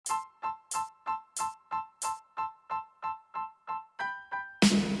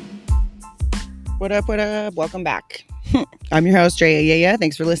What up, what up? Welcome back. I'm your host, Drea Yaya.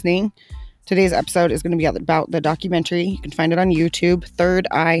 Thanks for listening. Today's episode is going to be about the documentary. You can find it on YouTube, Third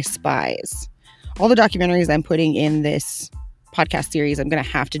Eye Spies. All the documentaries I'm putting in this podcast series, I'm going to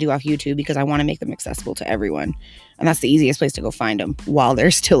have to do off YouTube because I want to make them accessible to everyone. And that's the easiest place to go find them while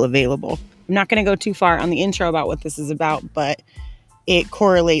they're still available. I'm not going to go too far on the intro about what this is about, but it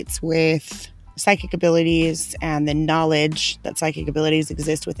correlates with psychic abilities and the knowledge that psychic abilities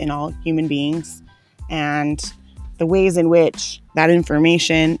exist within all human beings, and the ways in which that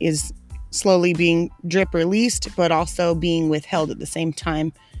information is slowly being drip released, but also being withheld at the same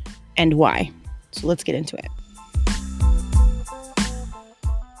time, and why. So let's get into it.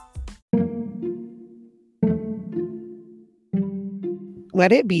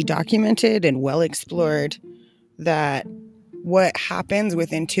 Let it be documented and well explored that what happens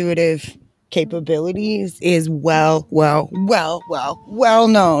with intuitive capabilities is well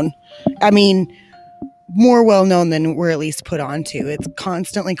known. I mean, more well known than we're at least put onto. It's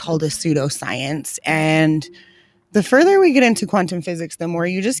constantly called a pseudoscience. And the further we get into quantum physics, the more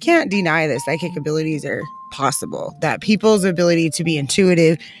you just can't deny that psychic abilities are possible. That people's ability to be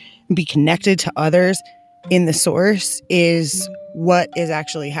intuitive and be connected to others in the source is what is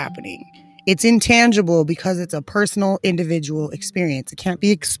actually happening. It's intangible because it's a personal, individual experience. It can't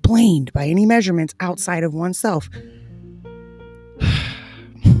be explained by any measurements outside of oneself.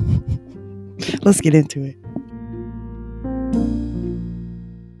 Let's get into it.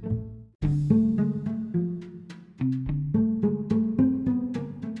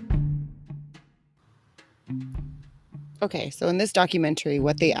 Okay, so in this documentary,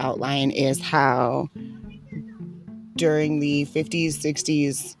 what they outline is how during the 50s,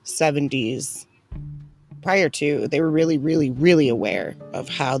 60s, 70s, prior to, they were really aware of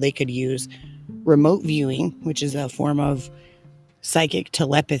how they could use remote viewing, which is a form of psychic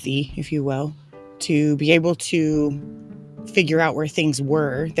telepathy, if you will, to be able to figure out where things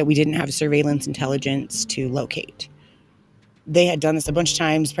were that we didn't have surveillance intelligence to locate. They had done this a bunch of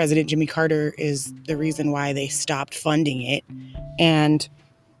times. President Jimmy Carter is the reason why they stopped funding it. And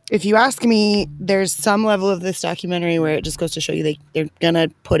if you ask me, there's some level of this documentary where it just goes to show you they're going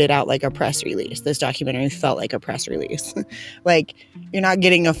to put it out like a press release. This documentary felt like a press release. Like, you're not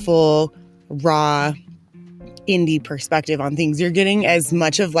getting a full, raw, indie perspective on things. You're getting as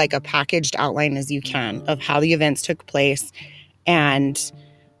much of like a packaged outline as you can of how the events took place and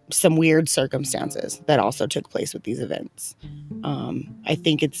some weird circumstances that also took place with these events. I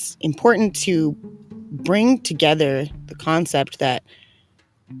think it's important to bring together the concept that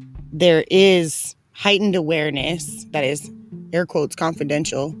there is heightened awareness that is, air quotes,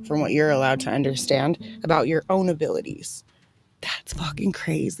 confidential from what you're allowed to understand about your own abilities. That's fucking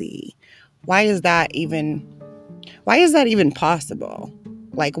crazy. Why is that even possible?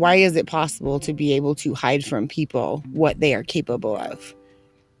 Like, why is it possible to be able to hide from people what they are capable of?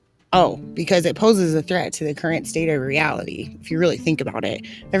 Oh, because it poses a threat to the current state of reality. If you really think about it,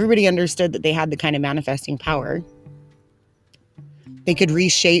 everybody understood that they had the kind of manifesting power. They could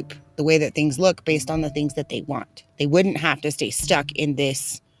reshape the way that things look based on the things that they want. They wouldn't have to stay stuck in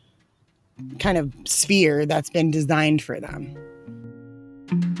this kind of sphere that's been designed for them.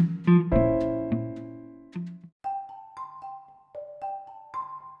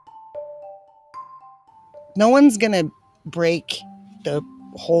 No one's going to break the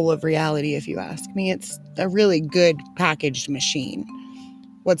whole of reality, if you ask me. It's a really good packaged machine.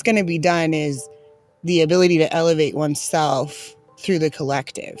 What's going to be done is the ability to elevate oneself through the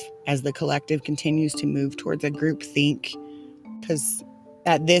collective as the collective continues to move towards a group think. Because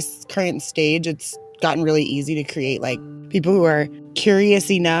at this current stage, it's gotten really easy to create like people who are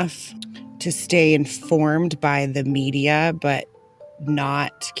curious enough to stay informed by the media, but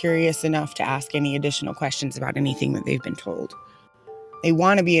not curious enough to ask any additional questions about anything that they've been told. They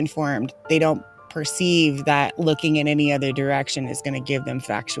want to be informed. They don't perceive that looking in any other direction is going to give them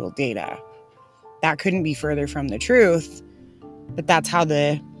factual data. That couldn't be further from the truth, but that's how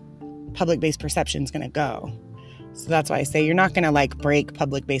the public-based perception is going to go. So that's why I say you're not going to like break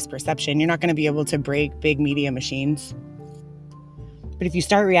public-based perception. You're not going to be able to break big media machines. But if you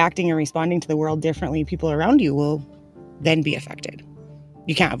start reacting and responding to the world differently, people around you will then be affected.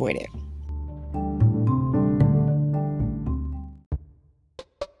 You can't avoid it.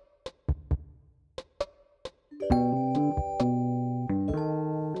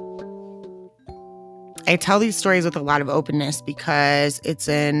 I tell these stories with a lot of openness because it's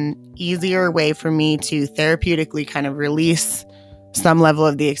an easier way for me to therapeutically kind of release some level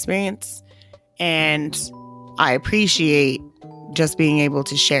of the experience. And I appreciate just being able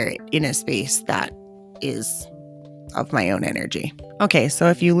to share it in a space that is of my own energy. Okay, so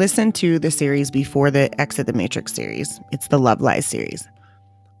if you listen to the series before the Exit the Matrix series, it's the Love Lies series.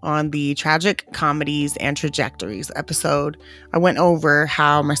 On the Tragic Comedies and Trajectories episode, I went over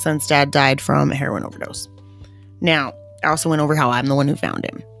how my son's dad died from a heroin overdose. Now, I also went over how I'm the one who found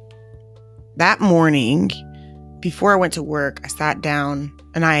him. That morning, before I went to work, I sat down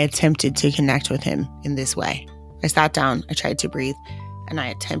and I attempted to connect with him in this way. I sat down, I tried to breathe, and I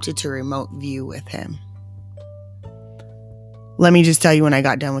attempted to remote view with him. Let me just tell you, when I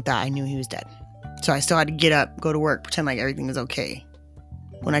got done with that, I knew he was dead. So I still had to get up, go to work, pretend like everything was okay.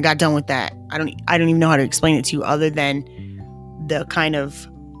 When I got done with that, I don't even know how to explain it to you other than the kind of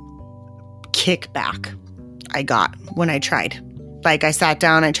kickback I got when I tried. Like, I sat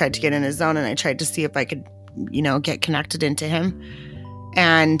down, I tried to get in his zone, and I tried to see if I could, get connected into him.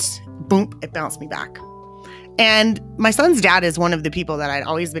 And boom, it bounced me back. And my son's dad is one of the people that I'd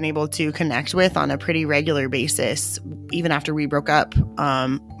always been able to connect with on a pretty regular basis. Even after we broke up,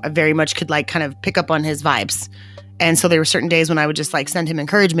 I very much could kind of pick up on his vibes. And so there were certain days when I would just send him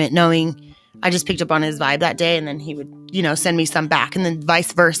encouragement, knowing I just picked up on his vibe that day, and then he would, send me some back, and then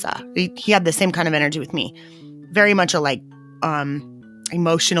vice versa. He had the same kind of energy with me. Very much a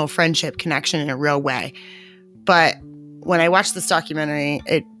emotional friendship connection in a real way. But when I watched this documentary,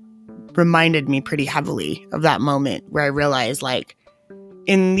 it reminded me pretty heavily of that moment where I realized,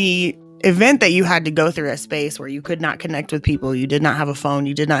 in the event that you had to go through a space where you could not connect with people, you did not have a phone,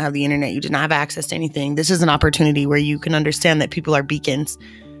 you did not have the internet, you did not have access to anything, this is an opportunity where you can understand that people are beacons,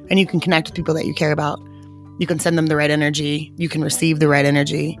 and you can connect with people that you care about. You can send them the right energy, you can receive the right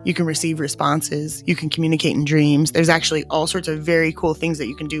energy, you can receive responses, you can communicate in dreams. There's actually all sorts of very cool things that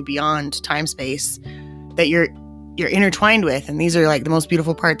you can do beyond time space that you're intertwined with. And these are the most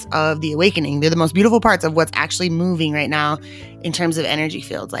beautiful parts of the awakening. They're the most beautiful parts of what's actually moving right now in terms of energy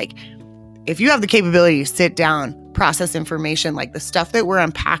fields. If you have the capability to sit down, process information, the stuff that we're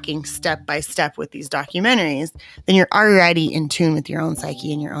unpacking step by step with these documentaries, then you're already in tune with your own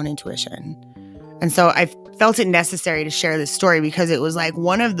psyche and your own intuition. And so I felt it necessary to share this story because it was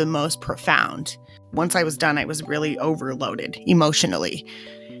one of the most profound. Once I was done, I was really overloaded emotionally.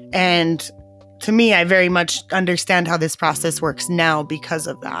 And to me, I very much understand how this process works now because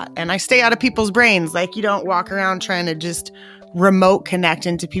of that. And I stay out of people's brains. You don't walk around trying to just remote connect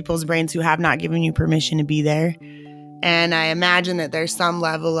into people's brains who have not given you permission to be there. And I imagine that there's some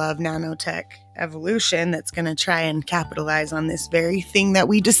level of nanotech evolution that's going to try and capitalize on this very thing that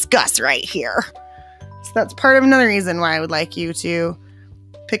we discuss right here. So that's part of another reason why I would like you to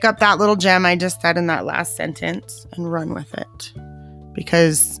pick up that little gem I just said in that last sentence and run with it.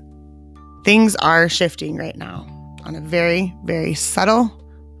 Because things are shifting right now on a very, very subtle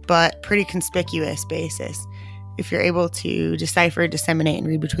but pretty conspicuous basis, if you're able to decipher, disseminate, and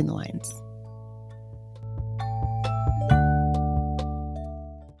read between the lines.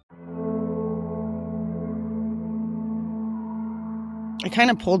 I kind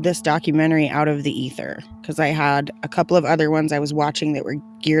of pulled this documentary out of the ether because I had a couple of other ones I was watching that were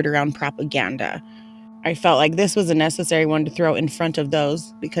geared around propaganda. I felt like this was a necessary one to throw in front of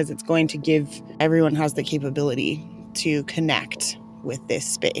those because it's going to give everyone has the capability to connect with this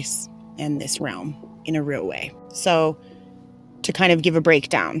space and this realm in a real way. So to kind of give a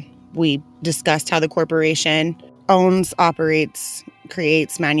breakdown, we discussed how the corporation owns, operates,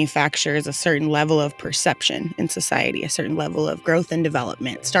 creates, manufactures a certain level of perception in society, a certain level of growth and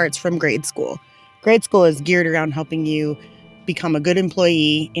development. Starts from grade school. Grade school is geared around helping you become a good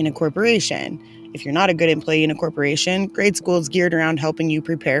employee in a corporation. If you're not a good employee in a corporation, grade school is geared around helping you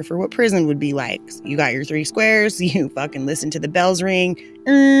prepare for what prison would be like. So you got your 3 squares, you fucking listen to the bells ring,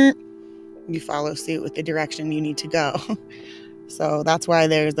 you follow suit with the direction you need to go. So that's why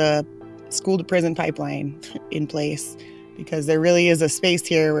there's a school to prison pipeline in place, because there really is a space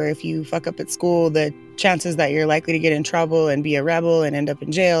here where if you fuck up at school, the chances that you're likely to get in trouble and be a rebel and end up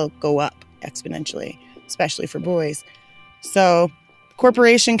in jail go up exponentially, especially for boys. So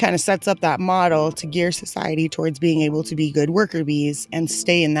corporation kind of sets up that model to gear society towards being able to be good worker bees and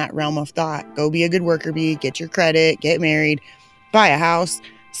stay in that realm of thought. Go be a good worker bee, get your credit, get married, buy a house,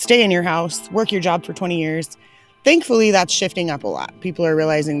 stay in your house, work your job for 20 years. Thankfully, that's shifting up a lot. People are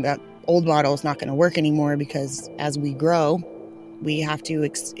realizing that old model is not going to work anymore because as we grow, we have to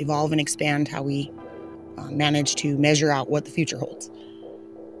evolve and expand how we manage to measure out what the future holds.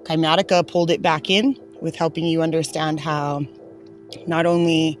 Kymatica pulled it back in with helping you understand how not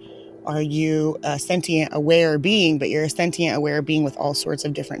only are you a sentient, aware being, but you're a sentient, aware being with all sorts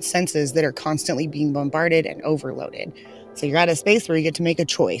of different senses that are constantly being bombarded and overloaded. So you're at a space where you get to make a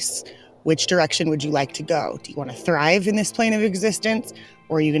choice. Which direction would you like to go? Do you want to thrive in this plane of existence?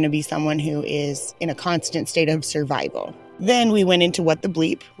 or are you going to be someone who is in a constant state of survival? Then we went into What the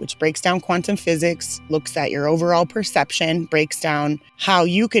Bleep, which breaks down quantum physics, looks at your overall perception, breaks down how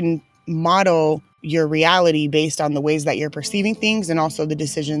you can model your reality based on the ways that you're perceiving things and also the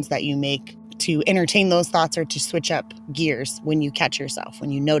decisions that you make to entertain those thoughts or to switch up gears when you catch yourself,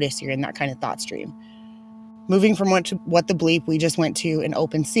 when you notice you're in that kind of thought stream. Moving from What the Bleep, we just went to An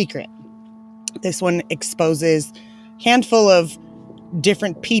Open Secret. This one exposes a handful of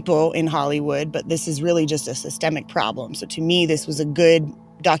different people in Hollywood, but this is really just a systemic problem. So to me, this was a good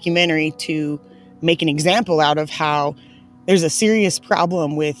documentary to make an example out of how there's a serious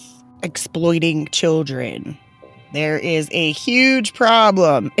problem with exploiting children. There is a huge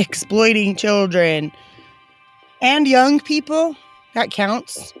problem exploiting children and young people. That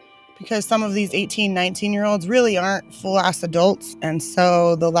counts because some of these 18, 19-year-olds really aren't full-ass adults. And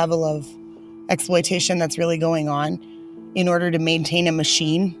so the level of exploitation that's really going on in order to maintain a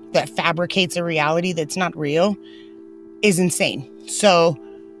machine that fabricates a reality that's not real is insane. So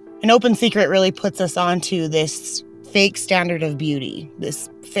An Open Secret really puts us onto this fake standard of beauty, this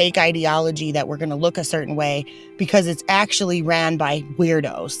fake ideology that we're going to look a certain way because it's actually ran by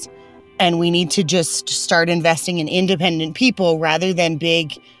weirdos. And we need to just start investing in independent people rather than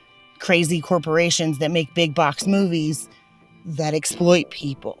big, crazy corporations that make big box movies that exploit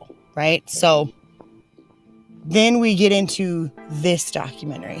people, right? So then we get into this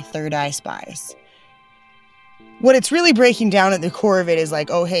documentary, Third Eye Spies. What it's really breaking down at the core of it is like,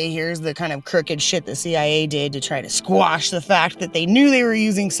 oh, hey, here's the kind of crooked shit the CIA did to try to squash the fact that they knew they were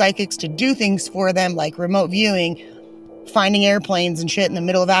using psychics to do things for them, like remote viewing, finding airplanes and shit in the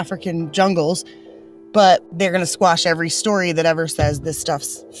middle of African jungles. But they're going to squash every story that ever says this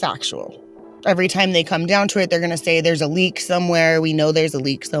stuff's factual. Every time they come down to it, they're going to say there's a leak somewhere. We know there's a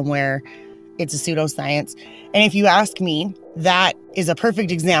leak somewhere. It's a pseudoscience. And if you ask me, that is a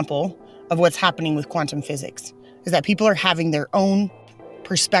perfect example of what's happening with quantum physics, is that people are having their own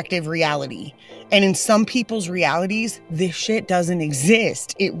perspective reality. And in some people's realities, this shit doesn't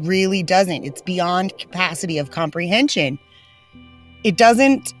exist. It really doesn't. It's beyond capacity of comprehension. It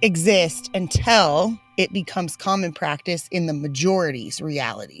doesn't exist until it becomes common practice in the majority's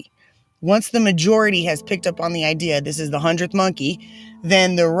reality. Once the majority has picked up on the idea, this is the 100th monkey,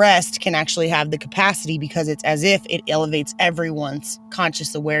 then the rest can actually have the capacity because it's as if it elevates everyone's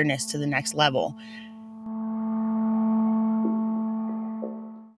conscious awareness to the next level.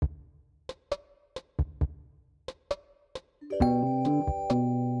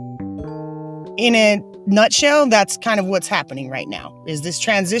 In a nutshell, that's kind of what's happening right now, is this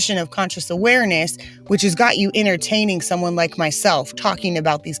transition of conscious awareness, which has got you entertaining someone like myself talking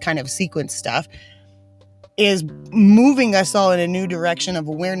about these kind of sequence stuff, is moving us all in a new direction of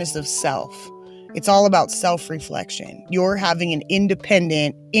awareness of self. It's all about self-reflection. You're having an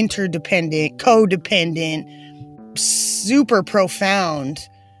independent, interdependent, codependent, super profound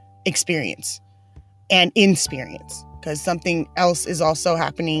experience and insperience. Because something else is also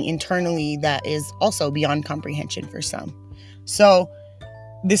happening internally that is also beyond comprehension for some. So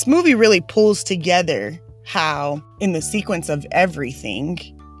this movie really pulls together how, in the sequence of everything,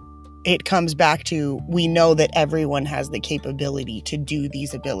 it comes back to, we know that everyone has the capability to do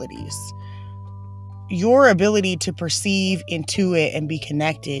these abilities. Your ability to perceive, intuit, and be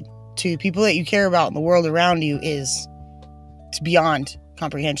connected to people that you care about in the world around you it's beyond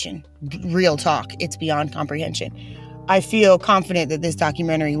comprehension. Real talk, it's beyond comprehension. I feel confident that this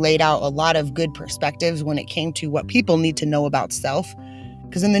documentary laid out a lot of good perspectives when it came to what people need to know about self.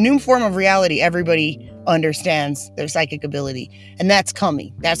 Because in the new form of reality, everybody understands their psychic ability. And that's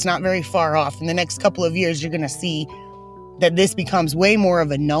coming. That's not very far off. In the next couple of years, you're going to see that this becomes way more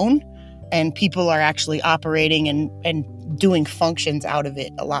of a known, and people are actually operating and doing functions out of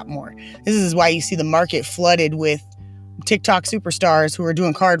it a lot more. This is why you see the market flooded with TikTok superstars who are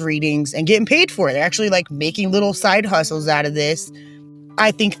doing card readings and getting paid for it. They're actually like making little side hustles out of this. I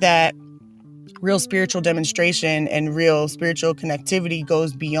think that real spiritual demonstration and real spiritual connectivity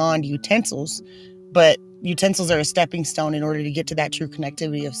goes beyond utensils, but utensils are a stepping stone in order to get to that true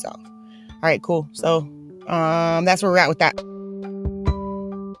connectivity of self. All right, cool. So that's where we're at with that.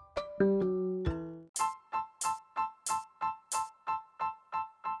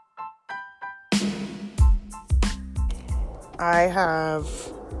 I have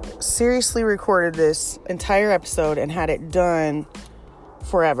seriously recorded this entire episode and had it done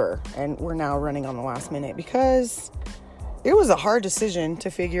forever. And we're now running on the last minute because it was a hard decision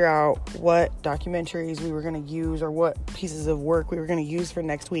to figure out what documentaries we were going to use or what pieces of work we were going to use for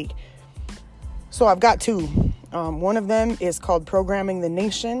next week. So I've got two. One of them is called Programming the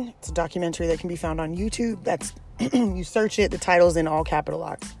Nation. It's a documentary that can be found on YouTube. That's You search it, the title's in all capital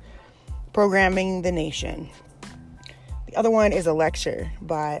locks. Programming the Nation. The other one is a lecture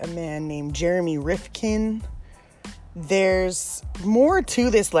by a man named Jeremy Rifkin. There's more to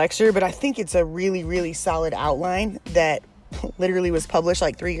this lecture, but I think it's a really, really solid outline that literally was published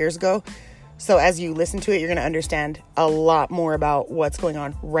like 3 years ago. So as you listen to it, you're going to understand a lot more about what's going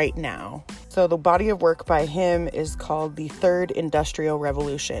on right now. So the body of work by him is called The Third Industrial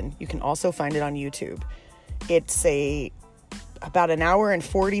Revolution. You can also find it on YouTube. It's about an hour and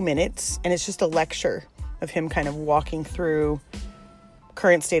 40 minutes, and it's just a lecture of him kind of walking through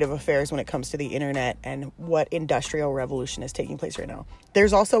current state of affairs when it comes to the internet and what industrial revolution is taking place right now.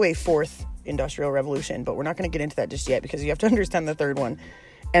 There's also a fourth industrial revolution, but we're not going to get into that just yet because you have to understand the third one,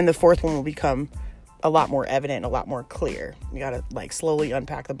 and the fourth one will become a lot more evident, a lot more clear. You got to like slowly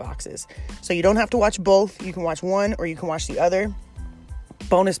unpack the boxes. So you don't have to watch both. You can watch one or you can watch the other.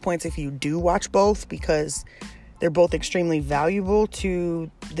 Bonus points if you do watch both, because they're both extremely valuable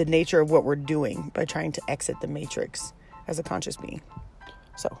to the nature of what we're doing by trying to exit the matrix as a conscious being.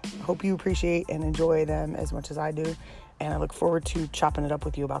 So I hope you appreciate and enjoy them as much as I do. And I look forward to chopping it up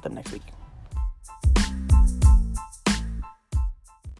with you about them next week.